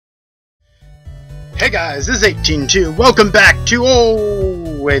Hey guys, this is 18-2. Welcome back to...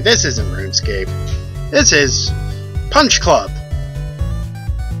 Oh, wait, this isn't RuneScape. This is Punch Club.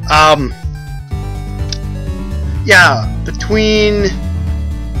 Yeah, between...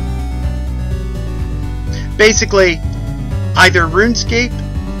 basically, either RuneScape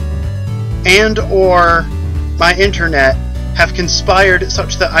and or my internet have conspired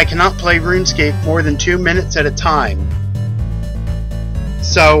such that I cannot play RuneScape more than 2 minutes at a time.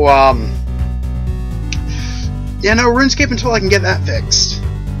 So, yeah, no, RuneScape until I can get that fixed.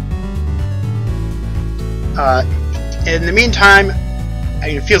 In the meantime,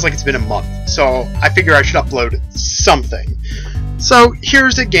 it feels like it's been a month, so I figure I should upload something. So,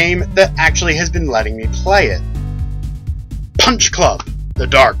 here's a game that actually has been letting me play it. Punch Club, the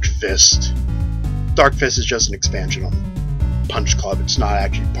Dark Fist. Dark Fist is just an expansion on Punch Club, it's not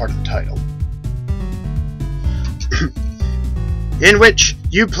actually part of the title. In which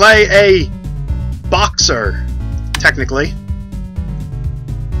you play a boxer, technically.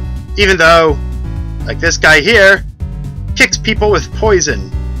 Even though, like this guy here, kicks people with poison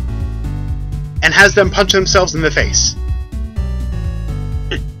and has them punch themselves in the face.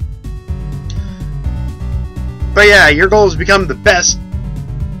 But yeah, your goal is to become the best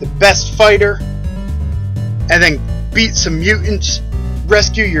fighter, and then beat some mutants,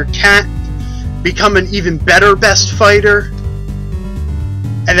 rescue your cat, become an even better best fighter,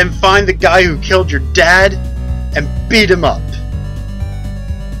 and then find the guy who killed your dad and beat him up.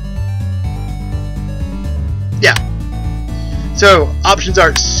 Yeah. So, options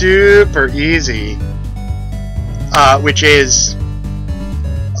are super easy, which is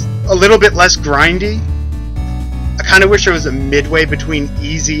a little bit less grindy. I kind of wish there was a midway between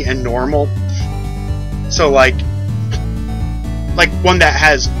easy and normal. So, like one that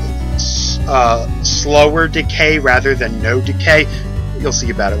has slower decay rather than no decay. You'll see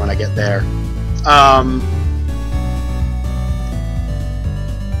about it when I get there.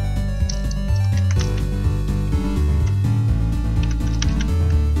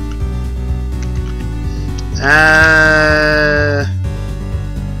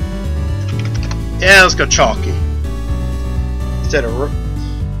 Yeah, let's go chalky. Instead of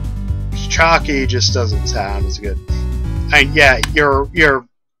chalky, just doesn't sound as good. I mean, yeah, you're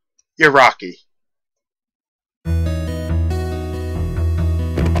Rocky.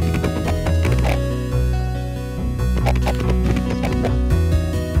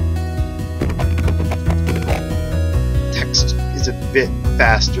 Text is a bit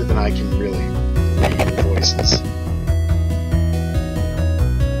faster than I can really read voices.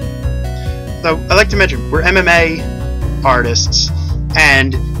 So, I'd like to mention, we're MMA artists,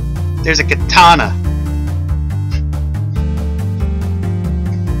 and there's a katana.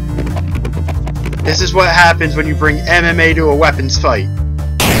 This is what happens when you bring MMA to a weapons fight.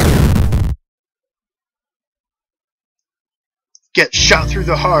 Get shot through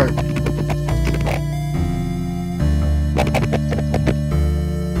the heart.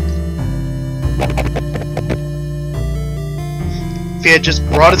 If he had just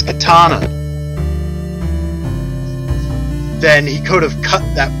brought his katana, then he could have cut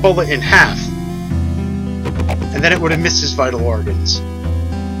that bullet in half, and then it would have missed his vital organs.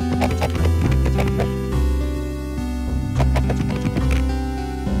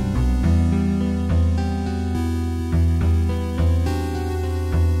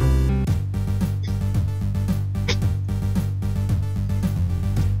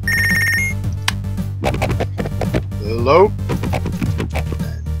 Hello?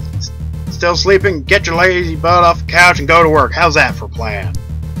 Still sleeping? Get your lazy butt off the couch and go to work. How's that for a plan?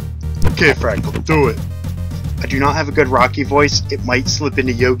 Okay, Frank, let's do it. I do not have a good Rocky voice. It might slip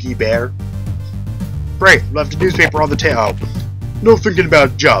into Yogi Bear. Great, left a newspaper on the table. No thinking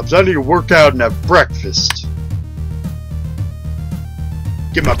about jobs. I need to work out and have breakfast.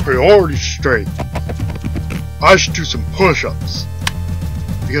 Get my priorities straight. I should do some push-ups,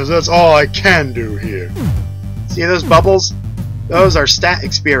 because that's all I can do here. See those bubbles? Those are stat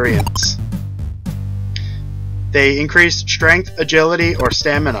experience. They increase strength, agility, or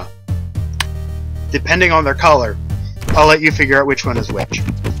stamina, depending on their color. I'll let you figure out which one is which.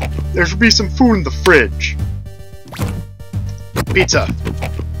 There should be some food in the fridge. Pizza.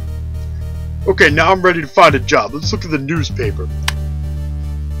 Okay, now I'm ready to find a job. Let's look at the newspaper.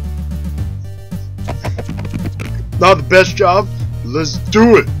 Not the best job? Let's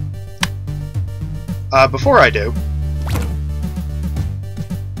do it! Before I do,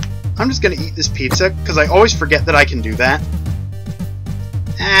 I'm just gonna eat this pizza, because I always forget that I can do that.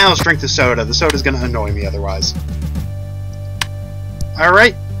 Let's drink the soda. The soda's gonna annoy me otherwise.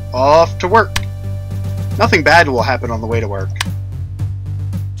 Alright, off to work. Nothing bad will happen on the way to work.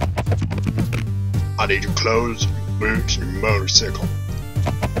 I need your clothes, your boots, and your motorcycle.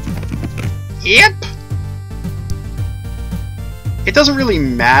 Yep! It doesn't really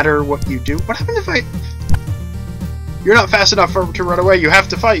matter what you do. What happened if I... You're not fast enough to run away, you have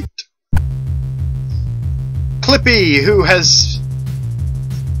to fight! Clippy, who has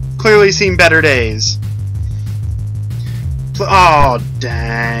clearly seen better days. Oh,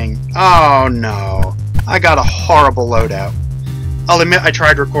 dang. Oh, no. I got a horrible loadout. I'll admit I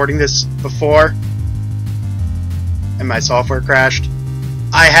tried recording this before, and my software crashed.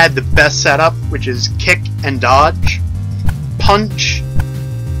 I had the best setup, which is kick and dodge. Punch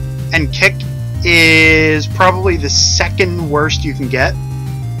and kick is probably the second worst you can get.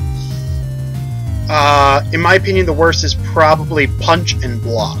 In my opinion, the worst is probably punch and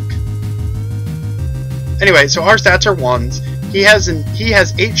block. Anyway, so our stats are 1s. He has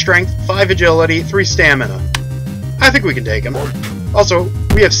 8 strength, 5 agility, 3 stamina. I think we can take him. Also,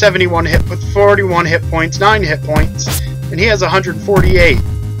 we have 71 with 41 hit points, 9 hit points, and he has 148.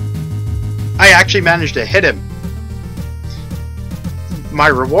 I actually managed to hit him. My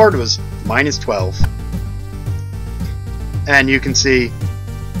reward was minus 12. And you can see...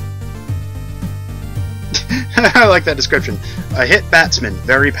 I like that description. A hit batsman,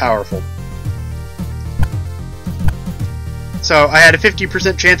 very powerful. So I had a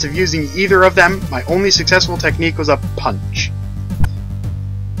 50% chance of using either of them. My only successful technique was a punch.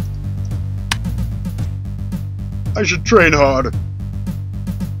 I should train hard.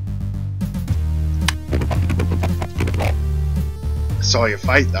 I saw you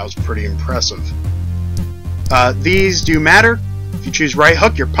fight, that was pretty impressive. These do matter. If you choose right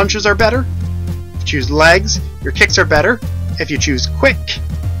hook, your punches are better. If you choose legs, your kicks are better. If you choose quick,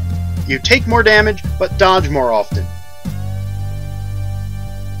 you take more damage, but dodge more often.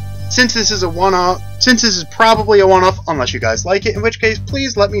 Since this is a one-off, since this is probably a one-off, unless you guys like it, in which case,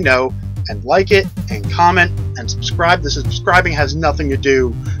 please let me know, and like it, and comment, and subscribe. The subscribing has nothing to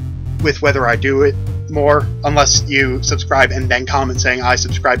do with whether I do it more, unless you subscribe and then comment saying I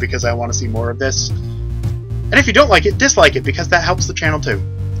subscribe because I want to see more of this. And if you don't like it, dislike it, because that helps the channel too.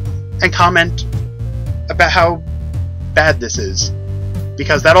 And comment about how bad this is,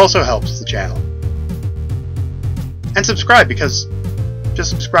 because that also helps the channel. And subscribe, because just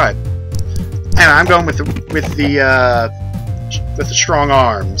subscribe. And I'm going with the strong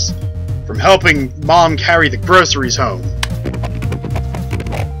arms, from helping Mom carry the groceries home.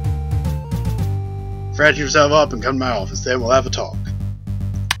 Frat yourself up and come to my office, then we'll have a talk.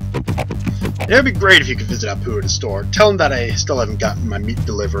 It would be great if you could visit Apu at the store. Tell him that I still haven't gotten my meat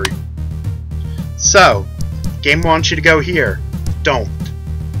delivery. So, game wants you to go here. Don't.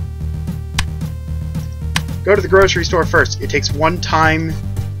 Go to the grocery store first. It takes 1 time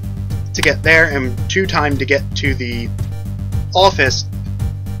to get there and 2 time to get to the office.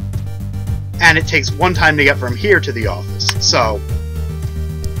 And it takes 1 time to get from here to the office. So,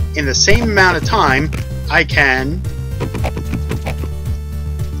 in the same amount of time, I can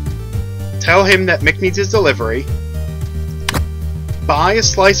tell him that Mick needs his delivery, buy a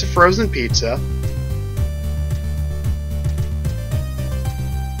slice of frozen pizza,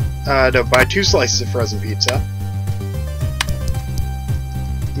 no, buy 2 slices of frozen pizza.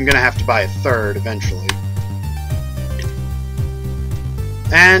 I'm gonna have to buy a 3rd eventually.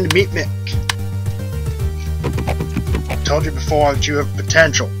 And meet Mick. I told you before that you have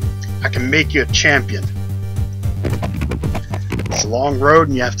potential. I can make you a champion. It's a long road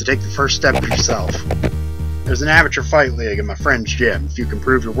and you have to take the first step yourself. There's an amateur fight league in my friend's gym. If you can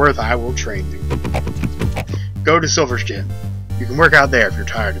prove your worth, I will train you. Go to Silver's gym. You can work out there if you're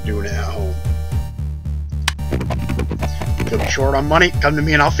tired of doing it at home. If you'll be short on money, come to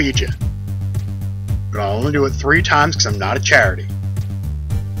me and I'll feed you. But I'll only do it 3 times because I'm not a charity.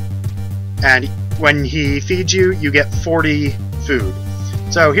 And when he feeds you, you get 40 food.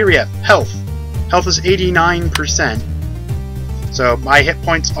 So here we have health. Health is 89%. So my hit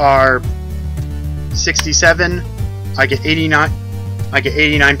points are 67. I get 89. I get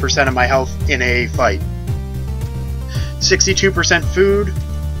 89% of my health in a fight. 62% food.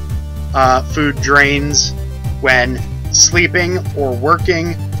 Food drains when sleeping or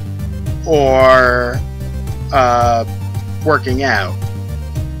working or working out.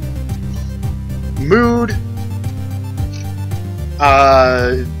 Mood.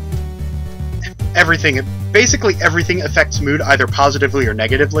 Everything. Basically everything affects mood either positively or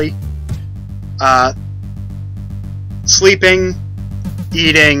negatively. Sleeping,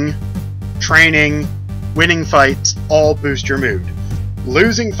 eating, training, winning fights all boost your mood.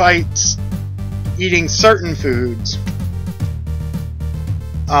 Losing fights, eating certain foods,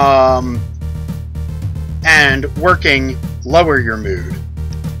 and working lower your mood.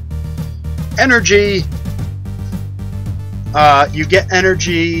 energy, you get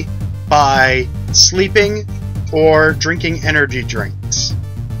energy by sleeping or drinking energy drinks.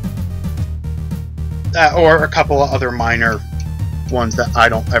 Or a couple of other minor ones that I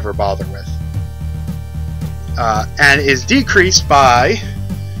don't ever bother with. And is decreased by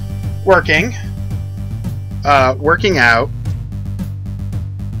working out.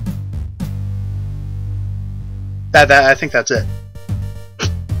 I think that's it.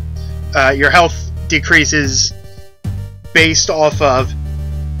 Your health decreases based off of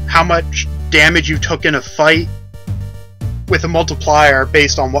how much damage you took in a fight, with a multiplier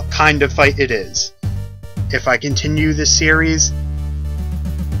based on what kind of fight it is. If I continue this series,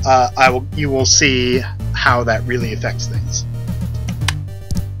 you will see how that really affects things.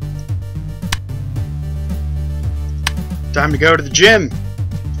 Time to go to the gym.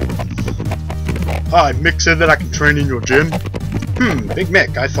 Hi, Mick said that I can train in your gym. Big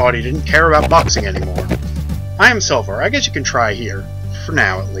Mick, I thought he didn't care about boxing anymore. I am Silver, I guess you can try here. For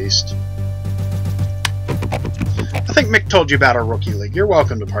now, at least. I think Mick told you about our rookie league. You're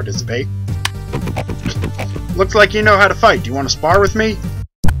welcome to participate. Looks like you know how to fight. Do you want to spar with me?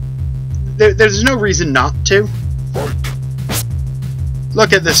 There's no reason not to.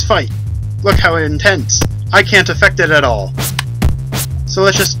 Look at this fight. Look how intense. I can't affect it at all. So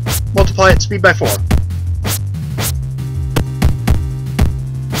let's just multiply its speed by 4.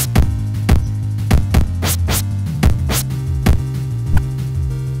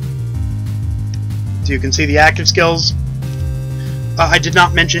 So you can see the active skills. I did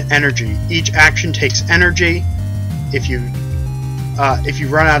not mention energy. Each action takes energy. If you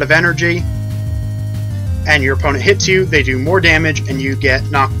run out of energy and your opponent hits you, they do more damage and you get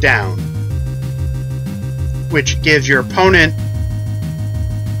knocked down, which gives your opponent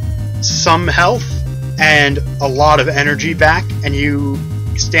some health and a lot of energy back, and you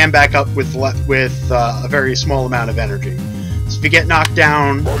stand back up with a very small amount of energy. So if you get knocked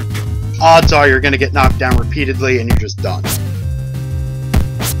down, odds are you're going to get knocked down repeatedly and you're just done.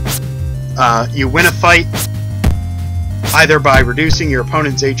 You win a fight either by reducing your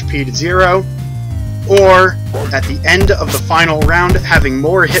opponent's HP to 0, or at the end of the final round having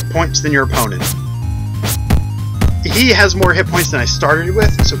more hit points than your opponent. He has more hit points than I started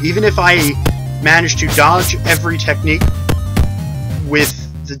with, so even if I managed to dodge every technique with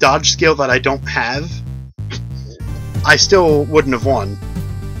the dodge skill that I don't have, I still wouldn't have won.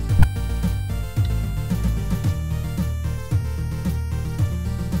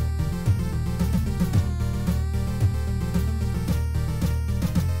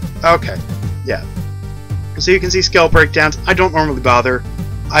 Okay, yeah. So you can see skill breakdowns. I don't normally bother.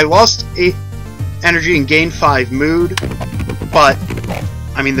 I lost 8 energy and gained 5 mood, but,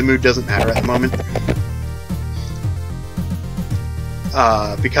 I mean, the mood doesn't matter at the moment.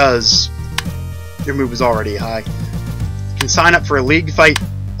 Because your mood was already high. You can sign up for a league fight.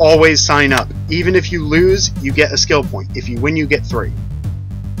 Always sign up. Even if you lose, you get a skill point. If you win, you get 3.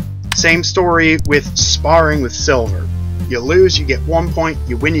 Same story with sparring with Silver. You lose, you get 1 point.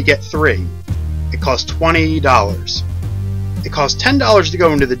 You win, you get 3. It costs $20. It costs $10 to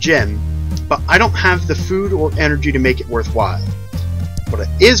go into the gym, but I don't have the food or energy to make it worthwhile. What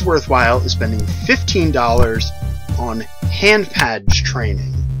is worthwhile is spending $15 on hand pads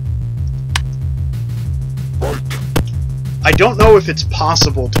training. I don't know if it's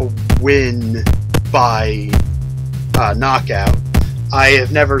possible to win by knockout. I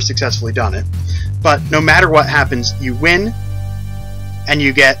have never successfully done it. But no matter what happens, you win, and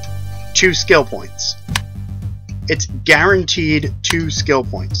you get 2 skill points. It's guaranteed 2 skill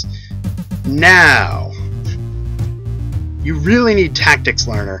points. Now, you really need Tactics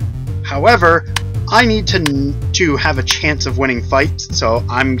Learner. However, I need to have a chance of winning fights, so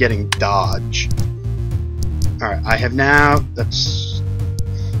I'm getting Dodge. Alright, I have now...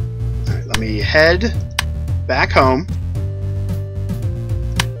 Alright, let me head back home.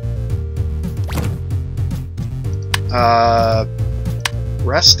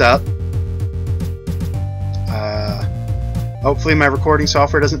 Rest up. Hopefully my recording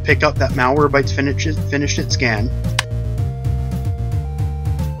software doesn't pick up that Malwarebytes finished its scan.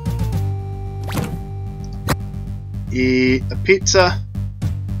 Eat a pizza.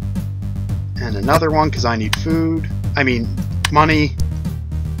 And another one because I need food. I mean, money.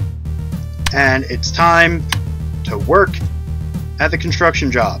 And it's time to work at the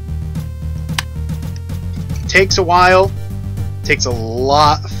construction job. It takes a while. It takes a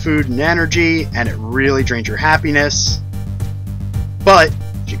lot of food and energy, and it really drains your happiness. But,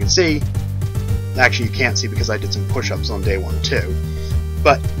 as you can see, actually you can't see because I did some push-ups on day 1 too.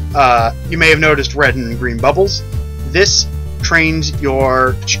 But, you may have noticed red and green bubbles. This trains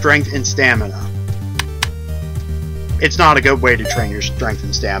your strength and stamina. It's not a good way to train your strength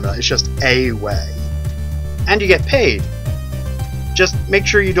and stamina, it's just a way. And you get paid. Just make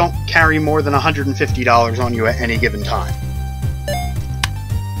sure you don't carry more than $150 on you at any given time.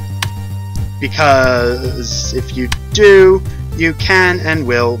 Because if you do, you can and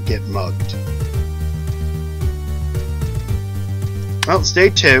will get mugged. Well, it's day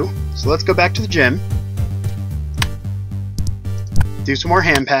 2, so let's go back to the gym. Do some more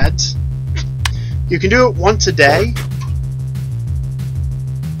hand pads. You can do it once a day,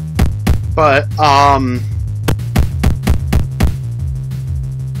 but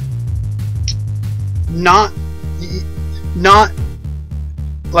not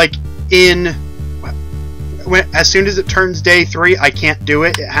like as soon as it turns day 3, I can't do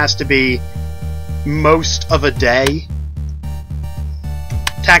it. It has to be most of a day.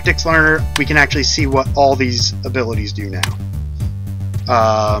 Tactics Learner, we can actually see what all these abilities do now.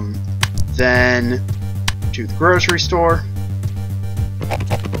 Then to the grocery store.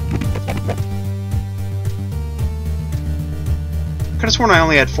 Could have sworn I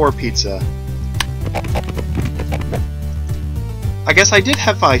only had 4 pizza. I guess I did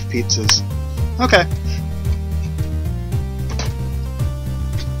have 5 pizzas. Okay.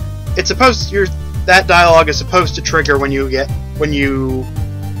 It's supposed that dialogue is supposed to trigger when you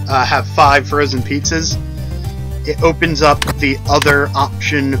have 5 frozen pizzas. It opens up the other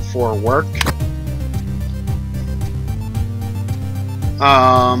option for work.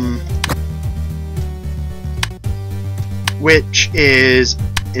 Which is,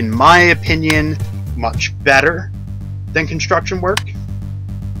 in my opinion, much better than construction work.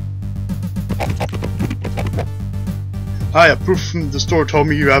 Hi, a proof from the store told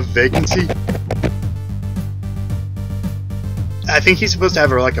me you have a vacancy. I think he's supposed to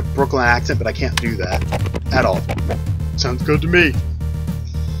have like a Brooklyn accent, but I can't do that at all. Sounds good to me.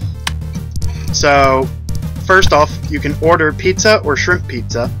 So, first off, you can order pizza or shrimp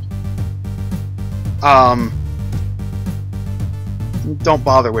pizza. Don't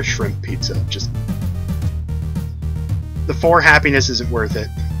bother with shrimp pizza. Just the 4 happiness isn't worth it.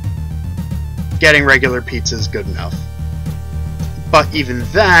 Getting regular pizza is good enough. But even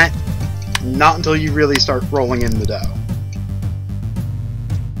that, not until you really start rolling in the dough.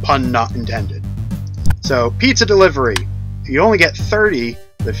 Pun not intended. So, pizza delivery. You only get 30,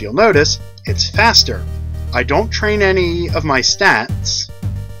 but if you'll notice, it's faster. I don't train any of my stats.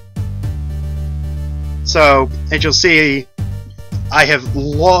 So, as you'll see, I have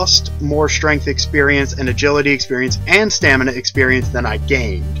lost more strength experience and agility experience and stamina experience than I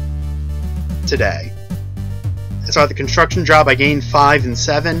gained today. So at the construction job I gained 5 and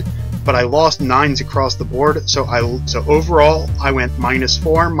 7, but I lost 9s across the board, so overall I went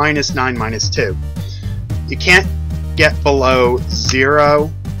 -4, -9, -2. You can't get below 0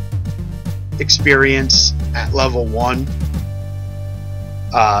 experience at level 1.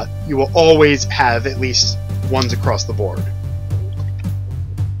 You will always have at least 1s across the board.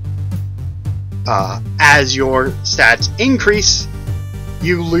 As your stats increase,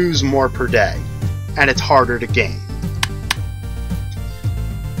 you lose more per day, and it's harder to gain.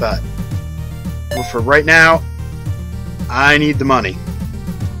 But for right now, I need the money.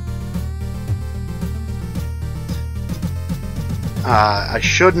 I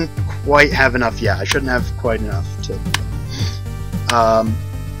shouldn't quite have enough yet. I shouldn't have quite enough to...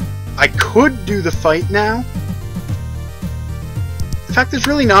 I could do the fight now. In fact, there's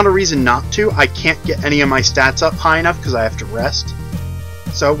really not a reason not to. I can't get any of my stats up high enough because I have to rest.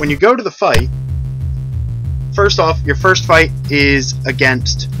 So when you go to the fight, first off, your first fight is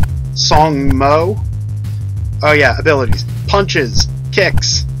against Song Mo. Oh yeah, abilities. Punches,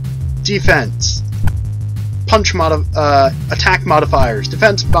 kicks, defense, attack modifiers,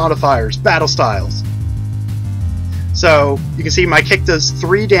 defense modifiers, battle styles. So you can see my kick does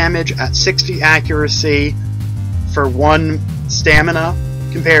 3 damage at 60 accuracy for 1 stamina,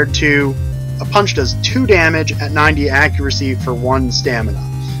 compared to a punch does 2 damage at 90 accuracy for 1 stamina.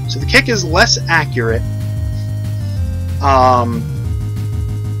 So the kick is less accurate.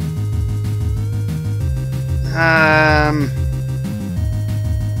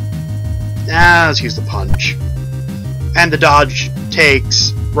 Let's use the punch. And the dodge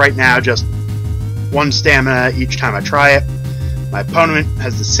takes, right now, just 1 stamina each time I try it. My opponent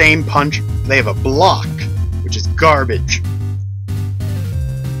has the same punch. They have a block, which is garbage.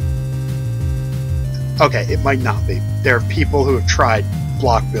 Okay, it might not be. There are people who have tried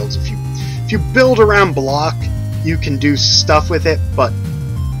block builds. If you build around block, you can do stuff with it, but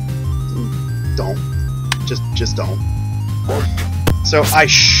don't. Just don't. So I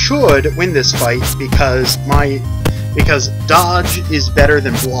should win this fight because because dodge is better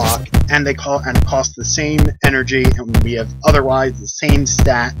than block, and they cost the same energy, and we have otherwise the same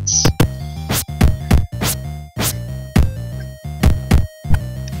stats.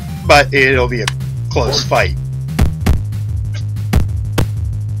 But it'll be a close fight.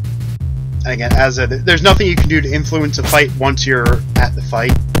 And again, there's nothing you can do to influence a fight once you're at the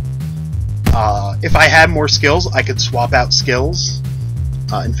fight. If I had more skills, I could swap out skills.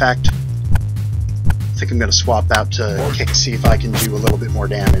 In fact, I think I'm going to swap out to kick, see if I can do a little bit more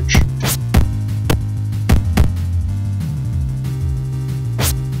damage.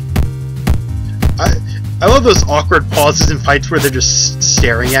 I love those awkward pauses in fights where they're just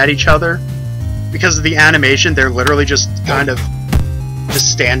staring at each other. Because of the animation, they're literally just kind of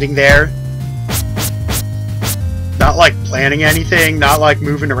just standing there. Not like planning anything, not like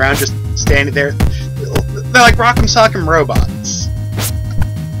moving around, just standing there. They're like Rock'em Sock'em robots.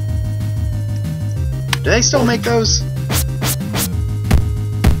 Do they still make those?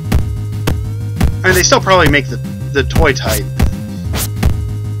 I mean, they still probably make the toy type.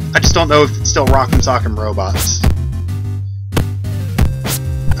 I just don't know if it's still Rock'em Sock'em robots.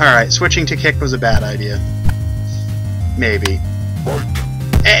 Alright, switching to kick was a bad idea. Maybe.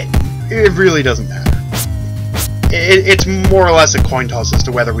 It really doesn't matter. It's more or less a coin toss as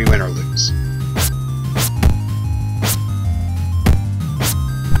to whether we win or lose.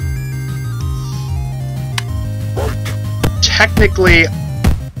 Technically...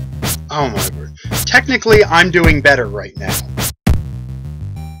 Oh my word. Technically, I'm doing better right now.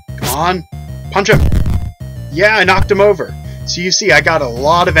 Come on. Punch him. Yeah, I knocked him over. So you see, I got a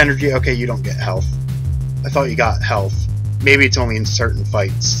lot of energy. Okay, you don't get health. I thought you got health. Maybe it's only in certain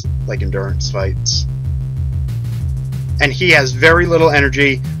fights, like endurance fights. And he has very little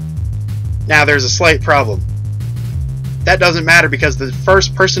energy. Now, there's a slight problem. That doesn't matter because the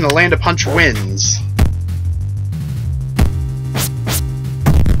first person to land a punch wins.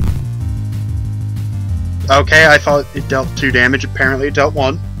 Okay, I thought it dealt 2 damage. Apparently it dealt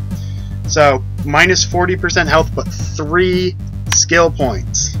 1. So, minus 40% health, but 3 skill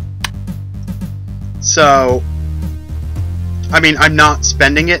points. So, I mean, I'm not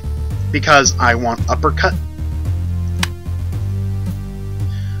spending it because I want uppercut.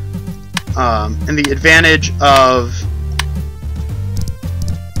 And the advantage of...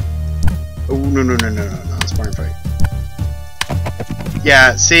 Oh, no, it's Spartan Fight.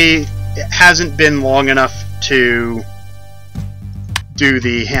 Yeah, see, it hasn't been long enough to do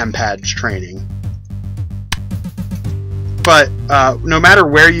the hand pads training. But, no matter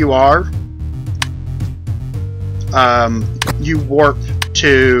where you are, you warp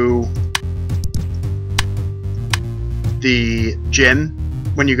to the gym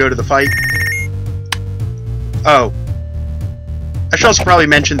when you go to the fight. Oh. I should also probably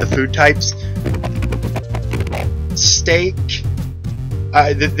mention the food types. Steak.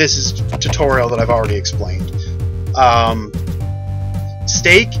 This is a tutorial that I've already explained.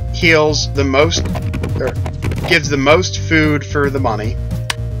 Steak heals the most, or gives the most food for the money.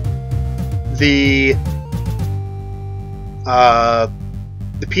 The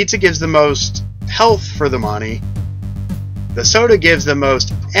pizza gives the most health for the money. The soda gives the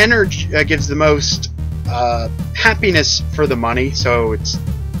most energy, gives the most happiness for the money, so it's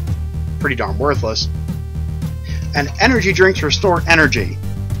pretty darn worthless. And energy drinks restore energy,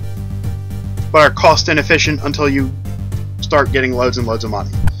 but are cost inefficient until you start getting loads and loads of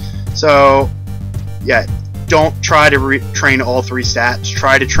money. So, yeah, don't try to train all 3 stats.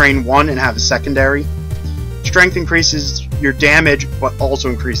 Try to train 1 and have a secondary. Strength increases your damage, but also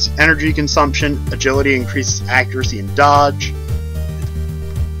increases energy consumption. Agility increases accuracy and dodge.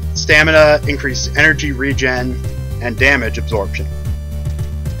 Stamina increases energy regen and damage absorption.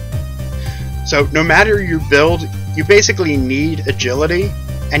 So no matter your build, you basically need agility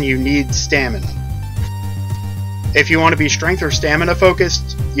and you need stamina. If you want to be strength or stamina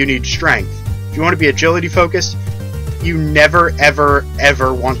focused, you need strength. If you want to be agility focused, you never ever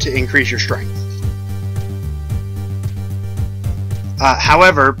ever want to increase your strength.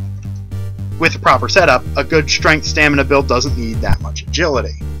 However, with the proper setup, a good strength stamina build doesn't need that much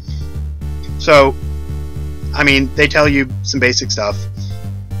agility. So, I mean, they tell you some basic stuff.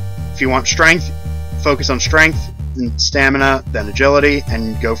 If you want strength, focus on strength, then stamina, then agility,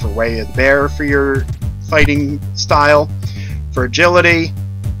 and go for Way of the Bear for your fighting style. For agility,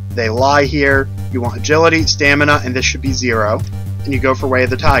 they lie here. You want agility, stamina, and this should be 0, and you go for Way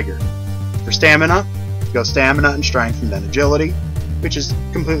of the Tiger. For stamina, go stamina and strength, and then agility, which is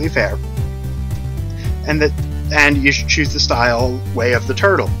completely fair. And you should choose the style Way of the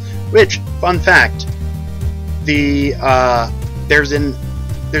Turtle, which, fun fact, there's an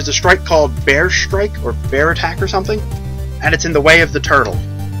there's a strike called Bear Strike or Bear Attack or something, and it's in the way of the turtle,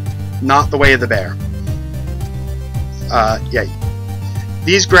 not the way of the bear. Yeah.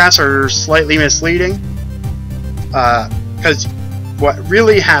 These graphs are slightly misleading, because what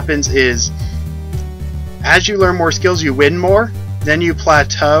really happens is, as you learn more skills, you win more, then you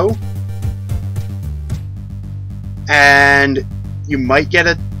plateau, and you might get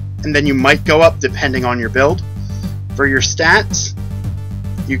it, and then you might go up depending on your build. For your stats,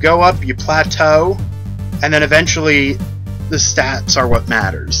 you go up, you plateau, and then eventually the stats are what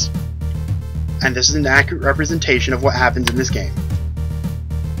matters. And this is an accurate representation of what happens in this game.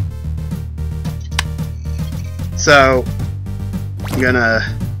 So, I'm gonna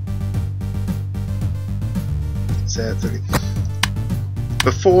set 30.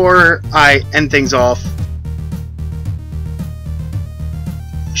 Before I end things off,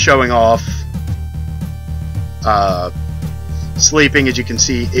 showing off sleeping, as you can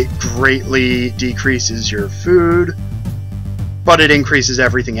see, it greatly decreases your food, but it increases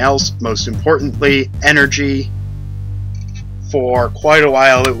everything else. Most importantly, energy. For quite a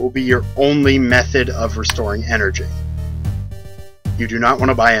while, it will be your only method of restoring energy. You do not want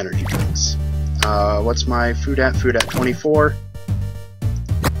to buy energy drinks. What's my food at? Food at 24.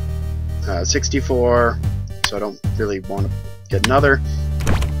 64. So I don't really want to get another.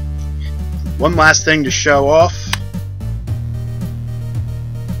 One last thing to show off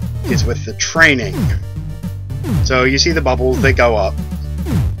is with the training. So you see the bubbles, they go up.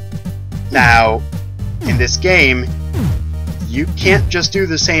 Now, in this game, you can't just do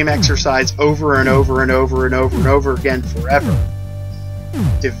the same exercise over and over and over and over and over again forever.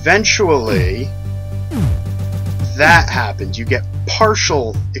 Eventually, that happens. You get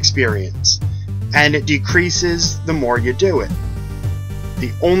partial experience, and it decreases the more you do it.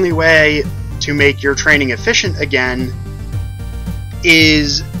 The only way to make your training efficient again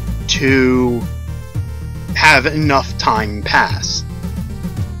is to have enough time pass.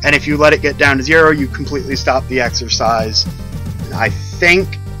 And if you let it get down to 0, you completely stop the exercise. And I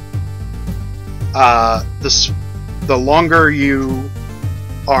think the longer you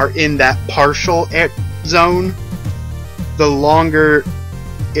are in that partial zone, the longer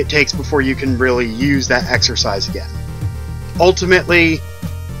it takes before you can really use that exercise again. Ultimately,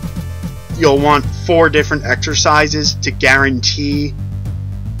 you'll want 4 different exercises to guarantee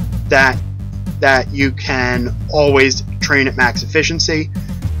that you can always train at max efficiency.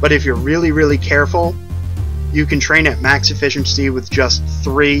 But if you're really, really careful, you can train at max efficiency with just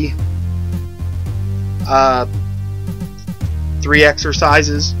 3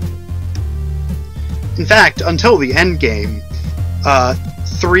 exercises. In fact, until the end game,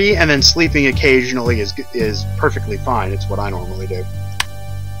 3 and then sleeping occasionally is perfectly fine. It's what I normally do.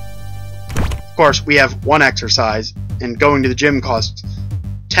 Of course, we have 1 exercise, and going to the gym costs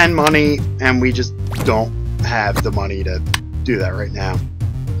 10 money, and we just don't have the money to do that right now.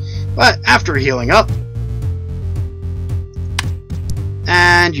 But after healing up,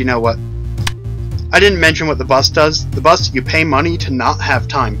 and you know what? I didn't mention what the bus does. The bus, you pay money to not have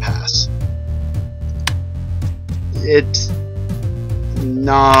time pass. It's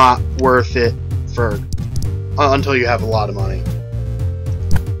not worth it until you have a lot of money.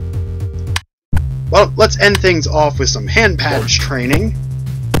 Well, let's end things off with some hand patch training,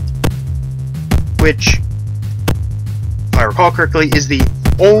 which, if I recall correctly, is the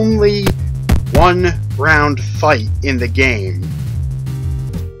only 1-round fight in the game.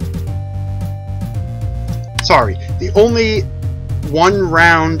 Sorry, the only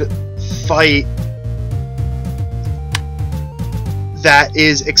 1-round fight that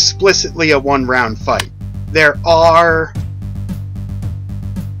is explicitly a 1-round fight. There are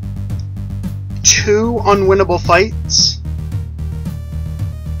 2 unwinnable fights.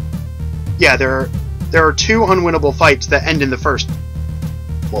 Yeah, there are 2 unwinnable fights that end in the first.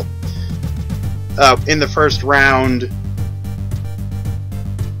 Well, in the first round,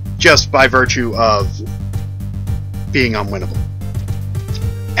 just by virtue of being unwinnable.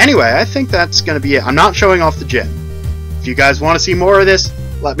 Anyway, I think that's going to be it. I'm not showing off the gym. If you guys want to see more of this,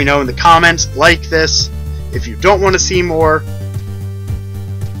 let me know in the comments. Like this. If you don't want to see more,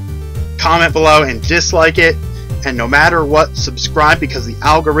 comment below and dislike it. And no matter what, subscribe, because the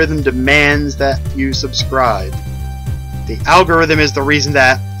algorithm demands that you subscribe. The algorithm is the reason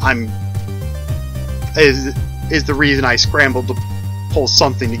that is the reason I scrambled to pull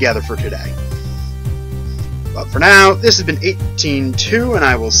something together for today. But for now, this has been 18-2, and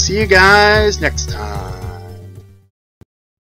I will see you guys next time.